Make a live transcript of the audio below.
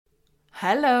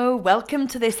Hello, welcome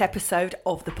to this episode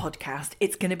of the podcast.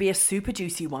 It's going to be a super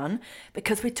juicy one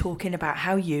because we're talking about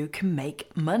how you can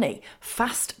make money,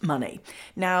 fast money.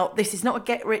 Now, this is not a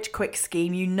get rich quick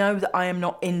scheme. You know that I am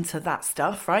not into that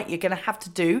stuff, right? You're going to have to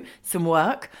do some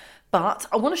work, but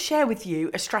I want to share with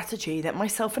you a strategy that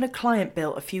myself and a client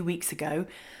built a few weeks ago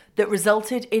that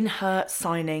resulted in her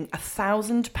signing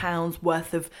 £1,000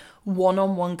 worth of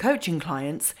one-on-one coaching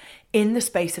clients in the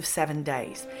space of 7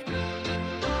 days.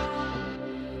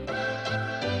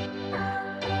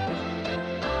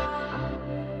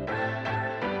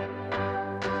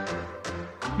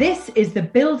 This is the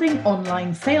Building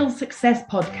Online Sales Success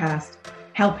Podcast,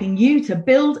 helping you to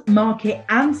build, market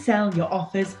and sell your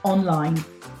offers online.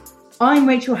 I'm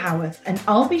Rachel Howarth and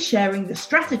I'll be sharing the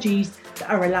strategies that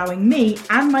are allowing me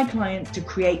and my clients to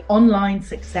create online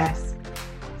success.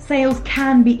 Sales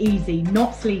can be easy,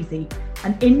 not sleazy,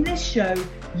 and in this show,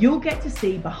 you'll get to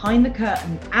see behind the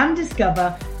curtain and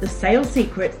discover the sales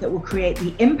secrets that will create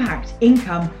the impact,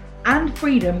 income and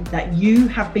freedom that you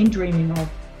have been dreaming of.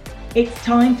 It's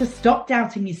time to stop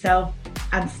doubting yourself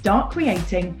and start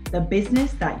creating the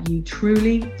business that you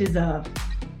truly deserve.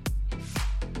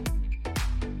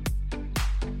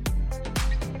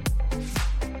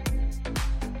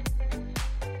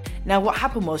 Now, what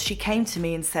happened was she came to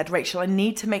me and said, Rachel, I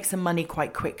need to make some money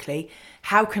quite quickly.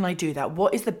 How can I do that?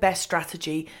 What is the best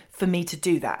strategy for me to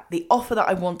do that? The offer that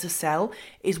I want to sell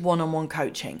is one-on-one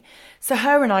coaching. So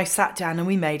her and I sat down and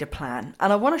we made a plan.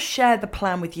 And I want to share the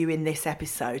plan with you in this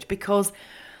episode because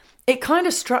it kind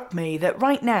of struck me that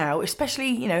right now,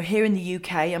 especially, here in the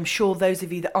UK, I'm sure those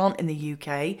of you that aren't in the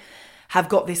UK have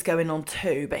got this going on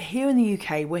too. But here in the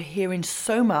UK, we're hearing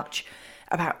so much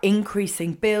about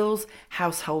increasing bills,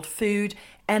 household food,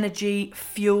 energy,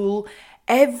 fuel.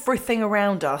 Everything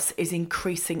around us is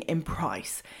increasing in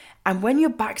price. And when your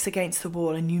back's against the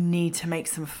wall and you need to make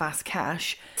some fast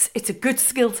cash, it's a good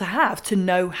skill to have to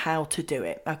know how to do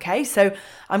it, okay? So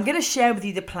I'm going to share with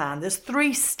you the plan. There's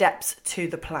 3 steps to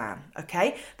the plan,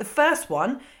 okay? The first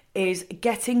one is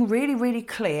getting really, really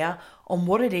clear on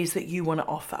what it is that you want to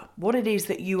offer, what it is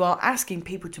that you are asking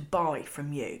people to buy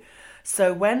from you.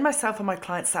 So when myself and my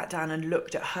client sat down and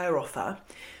looked at her offer,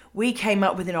 we came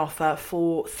up with an offer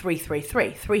for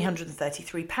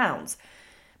 £333.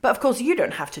 But of course, you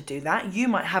don't have to do that. You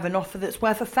might have an offer that's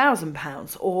worth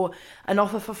 £1,000 or an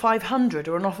offer for £500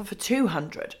 or an offer for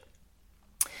 £200.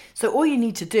 So all you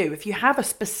need to do, if you have a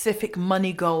specific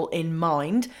money goal in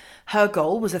mind, her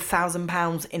goal was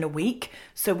 £1,000 in a week.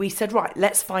 So we said, right,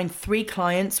 let's find 3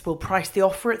 clients. We'll price the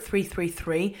offer at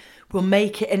 333. We'll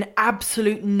make it an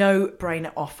absolute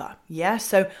no-brainer offer. Yeah.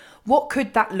 So what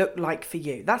could that look like for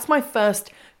you? That's my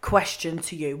first question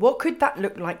to you. What could that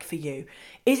look like for you?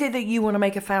 Is it that you want to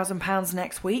make £1,000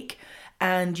 next week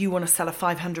and you want to sell a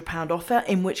 £500 offer,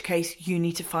 in which case you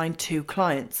need to find 2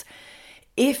 clients?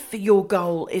 If your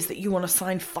goal is that you want to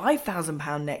sign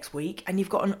 £5,000 next week and you've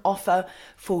got an offer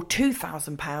for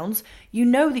 £2,000, you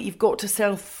know that you've got to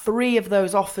sell 3 of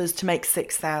those offers to make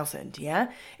 £6,000, yeah?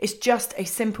 It's just a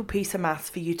simple piece of maths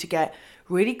for you to get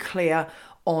really clear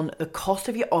on the cost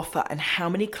of your offer and how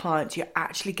many clients you're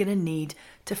actually going to need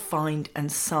to find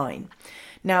and sign.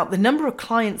 Now, the number of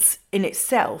clients in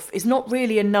itself is not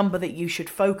really a number that you should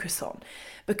focus on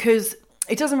because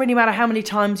it doesn't really matter how many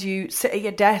times you sit at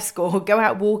your desk or go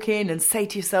out walking and say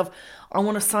to yourself, I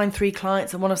want to sign 3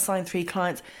 clients, I want to sign 3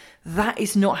 clients. That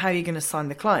is not how you're going to sign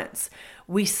the clients.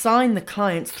 We sign the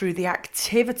clients through the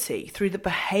activity, through the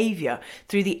behavior,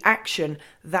 through the action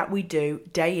that we do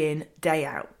day in, day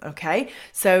out, okay?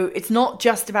 So it's not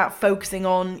just about focusing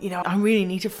on, I really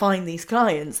need to find these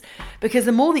clients, because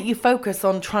the more that you focus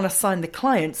on trying to sign the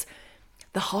clients,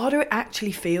 the harder it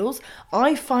actually feels.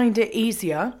 I find it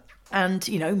easier and,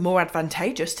 more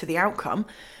advantageous to the outcome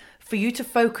for you to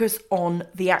focus on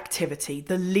the activity,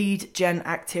 the lead gen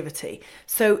activity.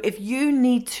 So if you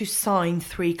need to sign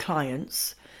 3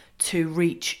 clients to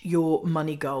reach your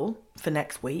money goal for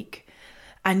next week,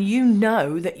 and you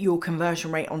know that your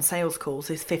conversion rate on sales calls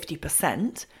is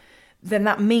 50%, then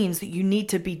that means that you need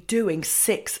to be doing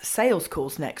 6 sales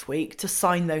calls next week to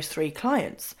sign those 3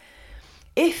 clients.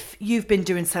 If you've been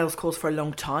doing sales calls for a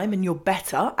long time and you're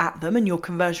better at them and your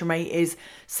conversion rate is,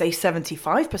 say,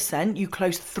 75%, you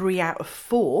close 3 out of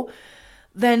 4,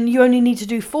 then you only need to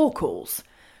do 4 calls.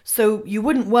 So you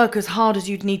wouldn't work as hard as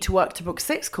you'd need to work to book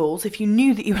 6 calls if you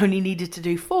knew that you only needed to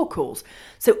do 4 calls.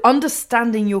 So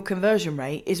understanding your conversion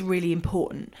rate is really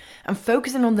important and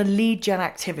focusing on the lead gen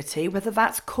activity, whether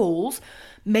that's calls,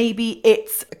 maybe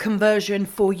it's conversion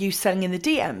for you selling in the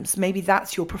DMs. Maybe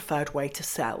that's your preferred way to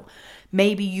sell.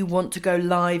 Maybe you want to go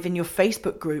live in your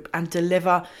Facebook group and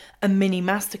deliver a mini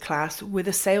masterclass with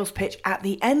a sales pitch at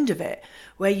the end of it,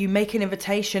 where you make an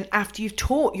invitation after you've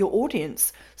taught your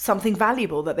audience something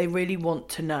valuable that they really want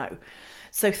to know.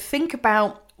 So think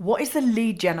about what is the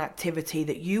lead gen activity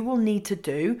that you will need to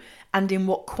do and in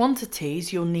what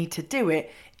quantities you'll need to do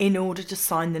it in order to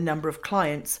sign the number of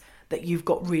clients that you've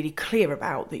got really clear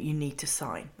about that you need to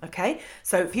sign, okay?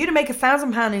 So for you to make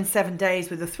 £1,000 in 7 days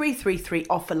with a 333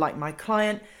 offer like my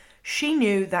client, she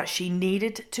knew that she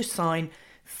needed to sign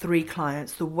 3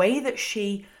 clients. The way that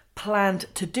she planned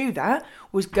to do that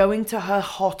was going to her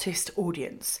hottest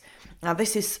audience. Now,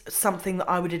 this is something that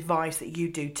I would advise that you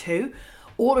do too.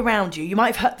 All around you, you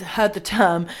might have heard the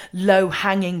term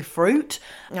low-hanging fruit.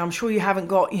 Now, I'm sure you haven't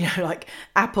got, like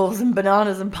apples and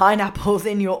bananas and pineapples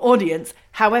in your audience.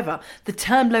 However, the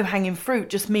term low-hanging fruit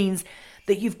just means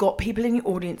that you've got people in your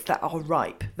audience that are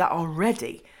ripe, that are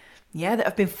ready, that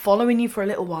have been following you for a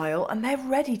little while, and they're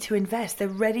ready to invest. They're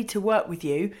ready to work with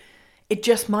you. It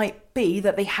just might be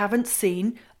that they haven't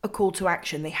seen a call to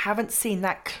action. They haven't seen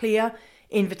that clear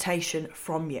invitation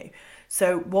from you.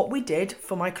 So what we did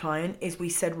for my client is we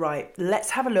said, right, let's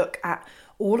have a look at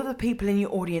all of the people in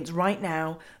your audience right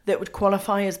now that would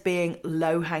qualify as being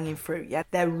low-hanging fruit.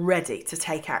 They're ready to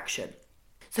take action.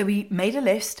 So we made a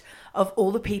list of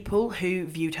all the people who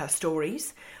viewed her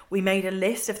stories. We made a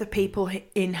list of the people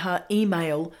in her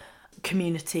email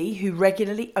community who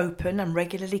regularly open and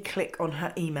regularly click on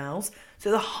her emails.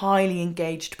 So the highly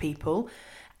engaged people.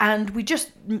 And we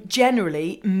just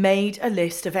generally made a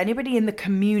list of anybody in the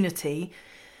community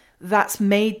that's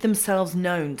made themselves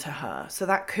known to her. So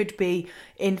that could be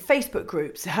in Facebook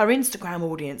groups, her Instagram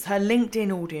audience, her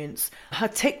LinkedIn audience, her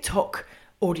TikTok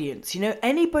audience.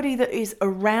 Anybody that is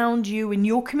around you in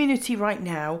your community right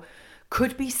now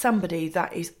could be somebody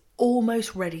that is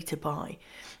almost ready to buy.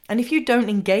 And if you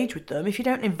don't engage with them, if you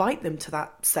don't invite them to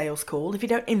that sales call, if you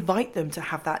don't invite them to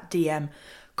have that DM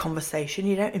conversation,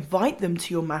 you don't invite them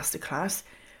to your masterclass,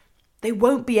 they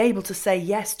won't be able to say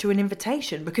yes to an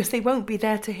invitation because they won't be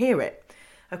there to hear it.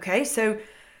 Okay, so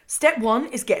step 1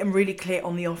 is getting really clear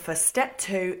on the offer. Step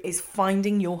 2 is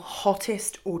finding your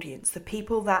hottest audience, the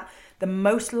people that the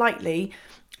most likely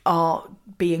are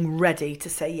being ready to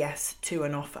say yes to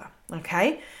an offer.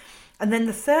 Okay, and then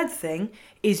the third thing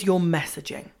is your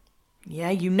messaging.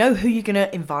 You know who you're going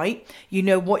to invite. You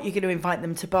know what you're going to invite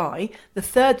them to buy. The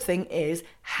third thing is,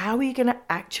 how are you going to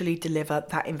actually deliver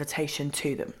that invitation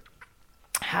to them?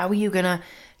 How are you going to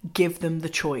give them the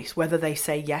choice, whether they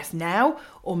say yes now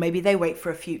or maybe they wait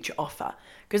for a future offer?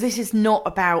 Because this is not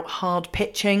about hard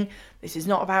pitching. This is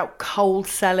not about cold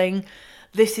selling.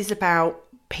 This is about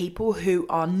people who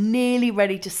are nearly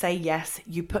ready to say yes.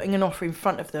 You putting an offer in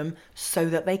front of them so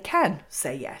that they can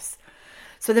say yes.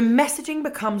 So the messaging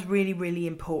becomes really, really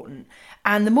important.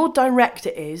 And the more direct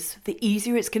it is, the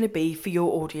easier it's going to be for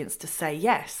your audience to say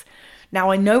yes.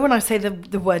 Now, I know when I say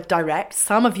the word direct,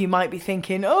 some of you might be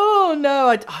thinking, oh,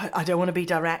 no, I don't want to be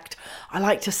direct. I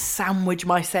like to sandwich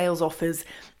my sales offers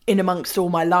in amongst all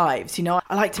my lives.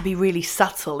 I like to be really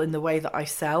subtle in the way that I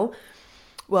sell.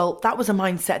 Well, that was a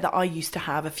mindset that I used to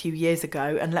have a few years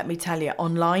ago. And let me tell you,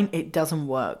 online, it doesn't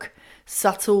work.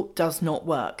 Subtle does not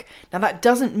work. Now, that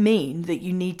doesn't mean that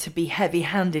you need to be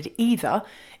heavy-handed either.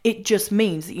 It just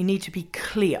means that you need to be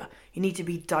clear. You need to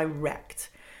be direct.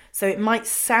 So it might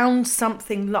sound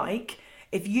something like,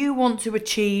 if you want to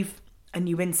achieve, and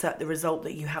you insert the result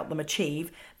that you help them achieve,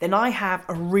 then I have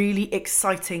a really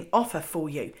exciting offer for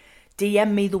you.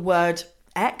 DM me the word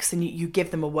X, and you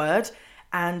give them a word,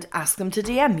 and ask them to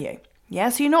DM you.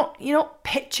 So you're not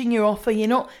pitching your offer. You're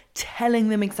not telling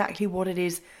them exactly what it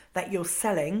is that you're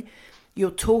selling.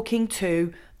 You're talking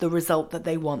to the result that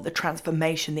they want, the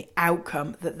transformation, the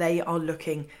outcome that they are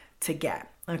looking to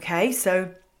get. Okay,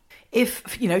 so if,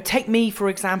 take me, for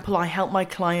example, I help my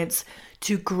clients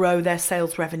to grow their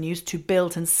sales revenues, to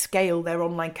build and scale their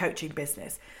online coaching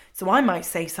business. So I might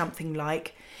say something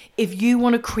like, if you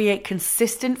want to create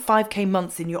consistent 5K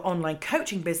months in your online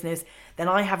coaching business, then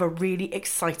I have a really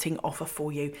exciting offer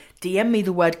for you. DM me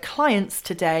the word clients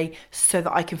today so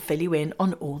that I can fill you in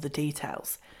on all the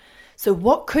details. So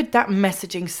what could that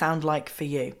messaging sound like for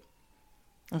you?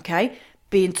 Okay,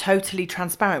 being totally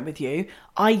transparent with you,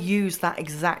 I use that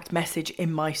exact message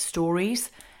in my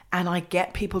stories and I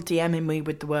get people DMing me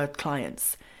with the word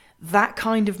clients. That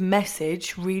kind of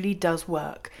message really does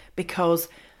work because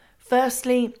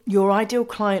firstly, your ideal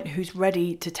client who's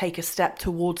ready to take a step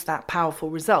towards that powerful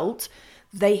result,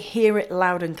 they hear it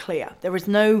loud and clear. There is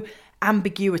no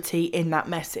ambiguity in that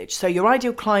message. So your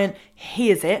ideal client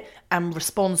hears it and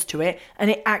responds to it, and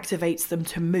it activates them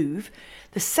to move.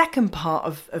 The second part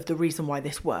of the reason why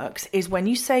this works is when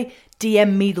you say,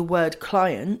 DM me the word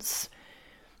clients,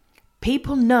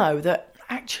 people know that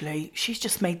actually she's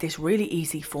just made this really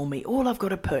easy for me. All I've got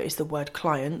to put is the word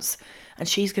clients, and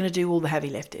she's going to do all the heavy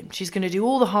lifting. She's going to do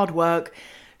all the hard work.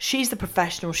 She's the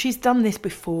professional. She's done this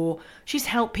before. She's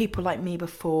helped people like me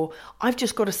before. I've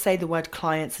just got to say the word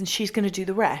clients and she's going to do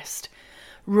the rest.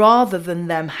 Rather than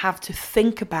them have to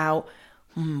think about,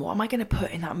 what am I going to put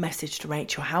in that message to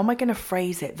Rachel? How am I going to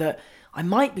phrase it that I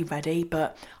might be ready,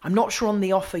 but I'm not sure on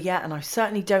the offer yet, and I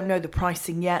certainly don't know the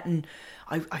pricing yet, and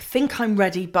I think I'm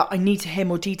ready, but I need to hear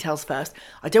more details first.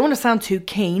 I don't want to sound too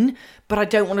keen, but I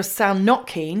don't want to sound not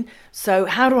keen. So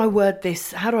how do I word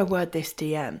this? How do I word this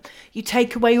DM? You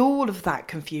take away all of that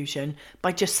confusion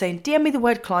by just saying, DM me the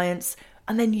word clients,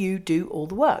 and then you do all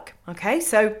the work. Okay,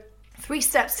 so 3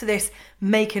 steps to this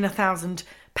making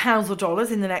 £1,000 or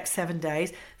dollars in the next 7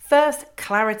 days. First,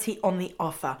 clarity on the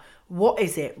offer. What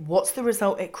is it? What's the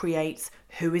result it creates?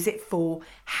 Who is it for?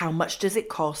 How much does it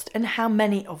cost? And how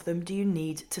many of them do you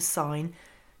need to sign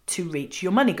to reach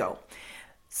your money goal?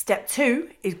 Step 2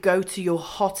 is go to your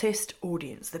hottest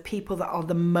audience, the people that are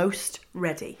the most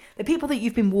ready, the people that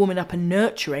you've been warming up and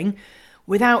nurturing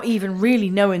without even really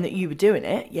knowing that you were doing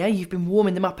it. Yeah, you've been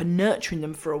warming them up and nurturing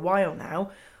them for a while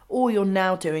now. All you're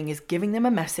now doing is giving them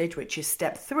a message, which is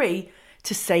step 3,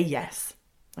 to say yes.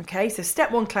 Okay, so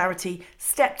step 1, clarity.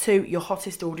 Step 2, your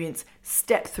hottest audience.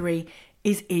 Step 3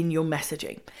 is in your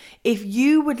messaging. If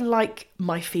you would like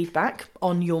my feedback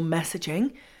on your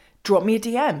messaging, drop me a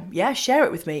DM. Yeah, share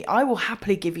it with me. I will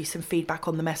happily give you some feedback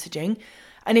on the messaging.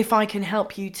 And if I can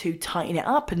help you to tighten it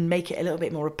up and make it a little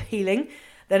bit more appealing,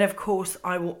 then of course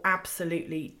I will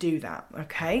absolutely do that.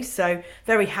 Okay, so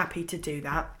very happy to do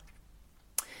that.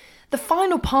 The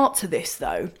final part to this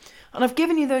though, and I've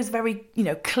given you those very,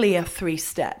 clear 3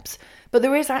 steps, but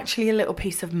there is actually a little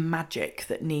piece of magic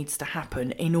that needs to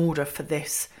happen in order for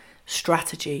this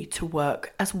strategy to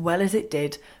work as well as it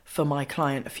did for my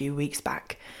client a few weeks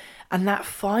back. And that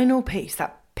final piece,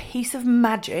 that piece of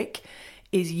magic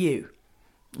is you.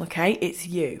 Okay, it's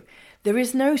you. There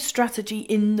is no strategy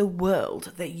in the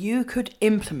world that you could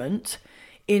implement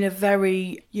in a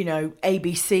very,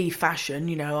 ABC fashion.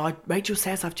 Rachel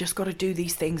says I've just got to do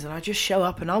these things and I just show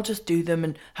up and I'll just do them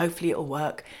and hopefully it'll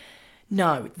work.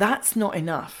 No, that's not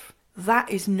enough. That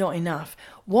is not enough.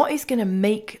 What is going to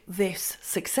make this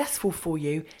successful for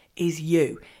you is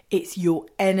you. It's your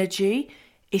energy.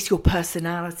 It's your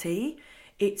personality.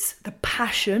 It's the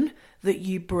passion that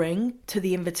you bring to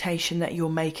the invitation that you're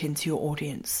making to your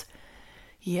audience.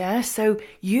 Yeah, so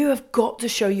you have got to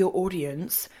show your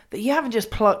audience that you haven't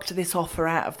just plucked this offer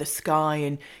out of the sky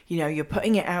and, you're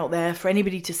putting it out there for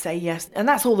anybody to say yes. And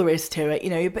that's all there is to it.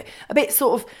 You're a bit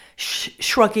sort of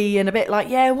shruggy and a bit like,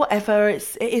 yeah, whatever,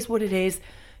 it is what it is.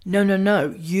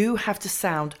 No. You have to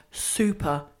sound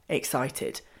super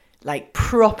excited, like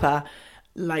proper,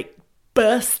 like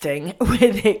bursting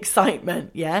with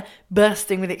excitement. Yeah,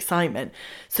 bursting with excitement.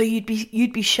 So you'd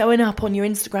be showing up on your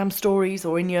Instagram stories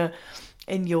or in your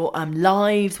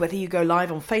lives, whether you go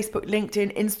live on Facebook,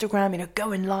 LinkedIn, Instagram.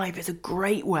 Going live is a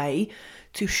great way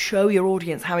to show your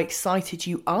audience how excited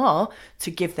you are to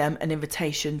give them an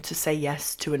invitation to say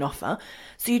yes to an offer.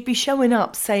 So you'd be showing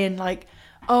up saying like,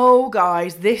 oh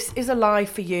guys, this is a live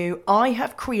for you. I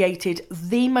have created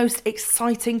the most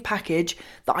exciting package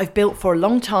that I've built for a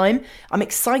long time. I'm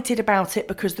excited about it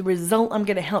because the result I'm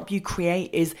going to help you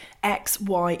create is X,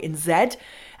 Y, and Z.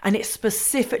 And it's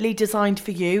specifically designed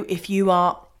for you if you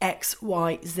are X,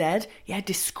 Y, Z. Yeah,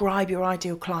 describe your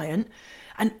ideal client.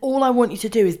 And all I want you to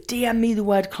do is DM me the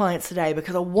word clients today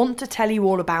because I want to tell you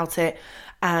all about it.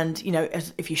 And,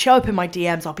 if you show up in my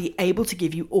DMs, I'll be able to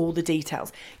give you all the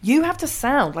details. You have to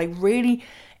sound like really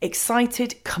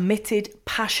excited, committed,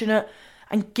 passionate,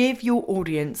 and give your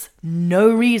audience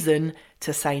no reason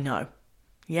to say no.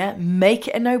 Yeah, make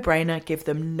it a no-brainer. Give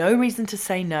them no reason to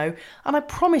say no. And I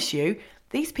promise you,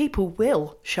 these people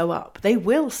will show up. They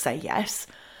will say yes.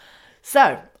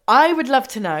 So I would love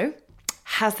to know,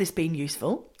 has this been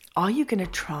useful? Are you going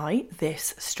to try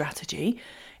this strategy?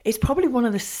 It's probably one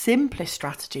of the simplest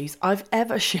strategies I've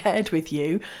ever shared with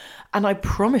you. And I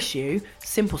promise you,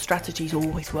 simple strategies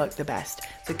always work the best.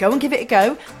 So go and give it a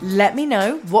go. Let me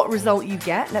know what result you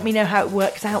get. Let me know how it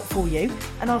works out for you.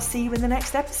 And I'll see you in the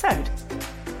next episode.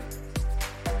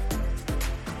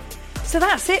 So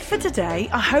that's it for today.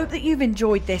 I hope that you've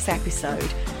enjoyed this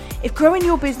episode. If growing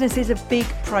your business is a big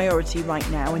priority right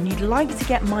now and you'd like to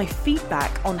get my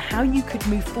feedback on how you could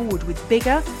move forward with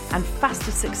bigger and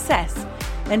faster success,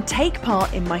 then take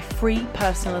part in my free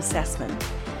personal assessment.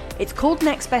 It's called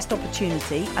Next Best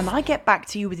Opportunity, and I get back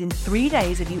to you within 3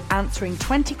 days of you answering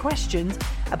 20 questions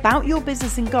about your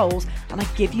business and goals, and I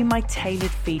give you my tailored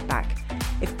feedback.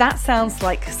 If that sounds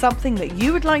like something that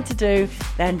you would like to do,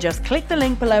 then just click the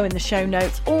link below in the show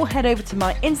notes or head over to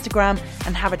my Instagram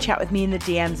and have a chat with me in the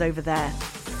DMs over there.